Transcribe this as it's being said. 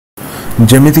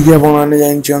जमीती कि आपने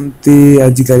जानते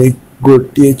आजिकल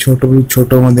गोटे छोट रु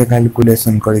छोट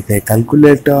कैलकुलेसन करते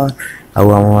कैलकुलेटर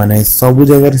आने सब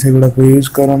जगह से गुड़ाक यूज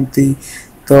करती।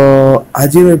 तो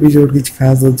आज एपिसोड किसी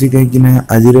खास अच्छी कहीं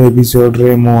आज एपिसोड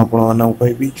रे मुझे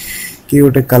कहबी कि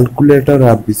गोटे कैलकुलेटर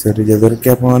आप विषय जद्वारा कि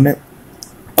आपने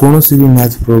कौन भी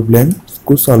मैथ प्रोब्लेम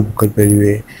को सॉल्व कर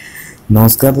पारे।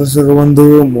 नमस्कार दर्शक बंधु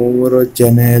मोर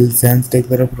चैनल सैंसटेक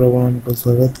तरफ आपको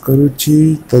स्वागत करुच्ची।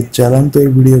 तो चलते ये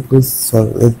वीडियो को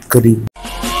स्वागत करी।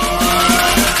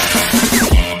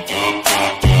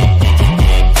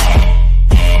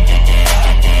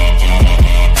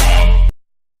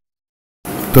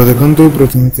 तो देखो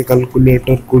प्रथम से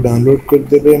कैलकुलेटर को डाउनलोड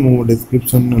करदे मु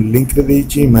डिस्क्रिप्शन लिंक रे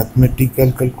देछि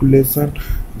मैथमेटिकल कैलकुलेशन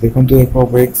देखो एक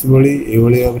एक्स भली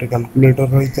एभली भाव कैलकुलेटर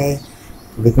रही है।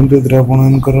 देखो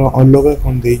आपंकर अलग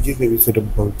कौन देसी से विषय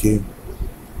कहूँ।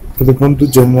 तो देखो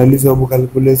जनरली सब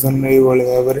कैलकुलेसन ये भाव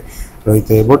में रही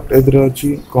है बट ए अच्छी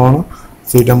कौन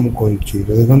से मुझे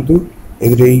देखो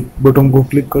ए बटन को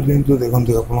क्लिक कर दिंतु। देखो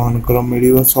आपंकर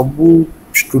मिल सब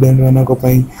स्टूडेंट मानक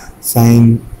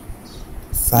साइन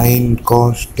साइन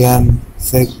कॉस टैन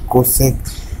सेक कोसेक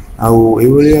आउ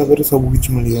भाव में सब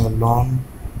किसी मिल लॉन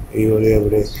ये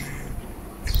भाव में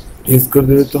यूज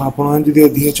करदे। तो आपड़ जब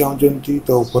अधिक चाहते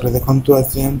तो ऊपर देखो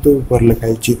आसी ऊपर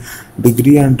लिखाई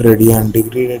डिग्री एंड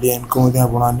रेडियन को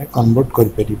आपने कन्वर्ट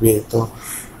करें। तो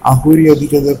आहरी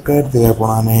अधिक दरकार तो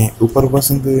आपने ऊपर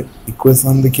पसंद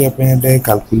इक्वेशन देखापी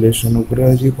कैलकुलेशन उपर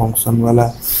अच्छी फंक्शन वाला।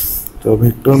 तो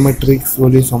वेक्टर मैट्रिक्स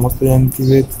बोली समस्त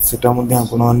जानते से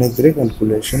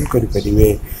कैलकुलेशन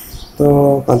करें। तो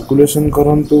कैलकुलेशन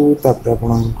करूँ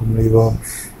आपको मिल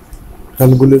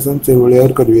कैलकुलेशन से भाया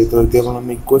करेंगे। तो यदि आप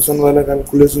इक्वेशन वाला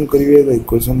कैलकुलेशन करेंगे तो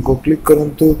इक्वेशन को क्लिक करूँ।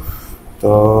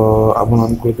 तो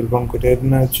आपन कौन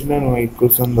करना अच्छी ना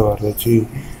इक्वेशन दबार अच्छी।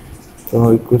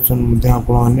 तो इक्वेशन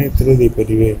आपने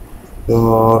पारे। तो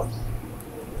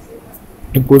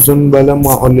इक्वेशन वाला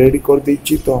मुझे अलरेडी कर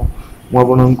देछि। तो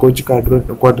मुझे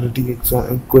क्वाड्रेटिक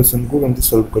इक्वेशन को कमी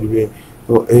सॉल्व करेंगे।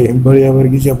 तो ये भाव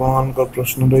किसी आप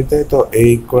प्रश्न रही है। तो ए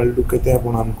इक्वाल टू के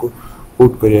आपको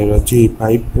पुट कर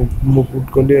 5 मु पुट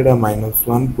कली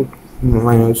 -1 पुट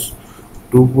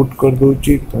 -2 पुट कर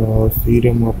दूची। तो सी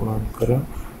रे मुझे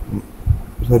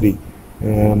सॉरी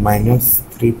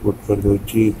 -3 पुट कर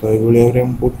दूची। तो ये भाव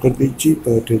में पुट कर देछि।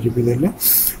 तो ये चिपिदेले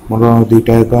मोर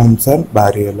दुईटा एक आंसर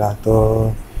बाहरी गला। तो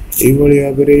ये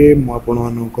भाव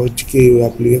में मुझे कि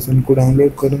एप्लिकेशन को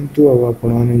डाउनलोड करूँ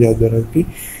आपने जद्वारा कि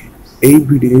यही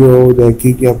वीडियो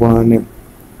देखिए आपने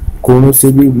कौन से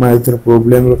भी मैथ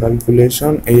प्रोब्लेम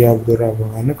कैलकुलेशन ये ऐप द्वारा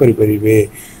आपने करें।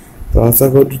 तो आशा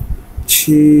कर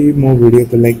मो वीडियो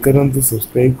को लाइक करूँ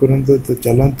सब्सक्राइब करूँ। तो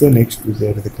चलते नेक्स्ट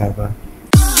वीडियो देखा।